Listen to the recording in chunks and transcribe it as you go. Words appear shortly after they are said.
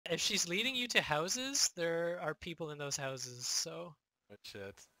If she's leading you to houses, there are people in those houses, so... Oh,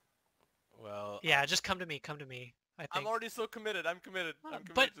 shit. Well... Yeah, just come to me, come to me. I think. I'm already so committed. I'm committed. I'm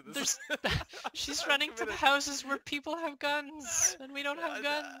But committed to this. she's I'm running to the committed. houses where people have guns, and we don't have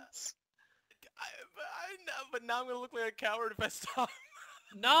guns. But now I'm gonna look like a coward if I stop.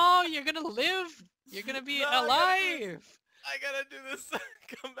 No, you're gonna live. You're gonna be alive. I gotta do this.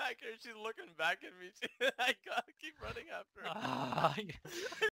 Come back here. She's looking back at me. I gotta keep running after her. Ah,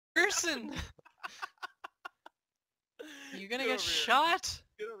 person. You're gonna get Get over here. shot.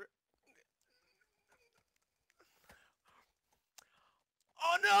 Get over.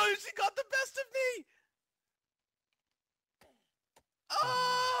 Oh no! She got the best of me.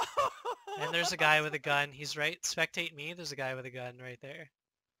 Oh! And there's a guy with a gun. He's right. Spectate me. There's a guy with a gun right there.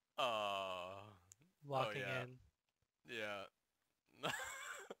 Walking yeah. in. Yeah.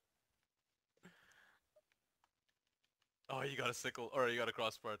 Oh, you got a sickle, or you got a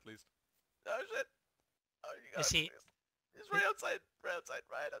crossbar at least. Oh shit! Oh, you got. Is he? He's right outside. Right outside.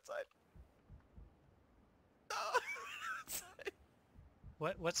 Right outside. Oh, outside.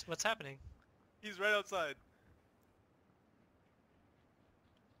 What's happening? He's right outside.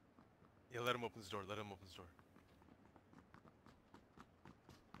 Yeah, let him open his door. Let him open his door.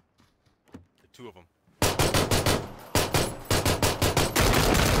 There are two of them.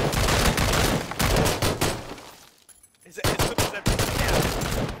 His clip is everything.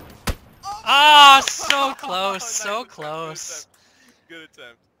 Yeah. Ah, so close, Nice so attempt, close. Good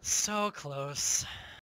attempt. So close.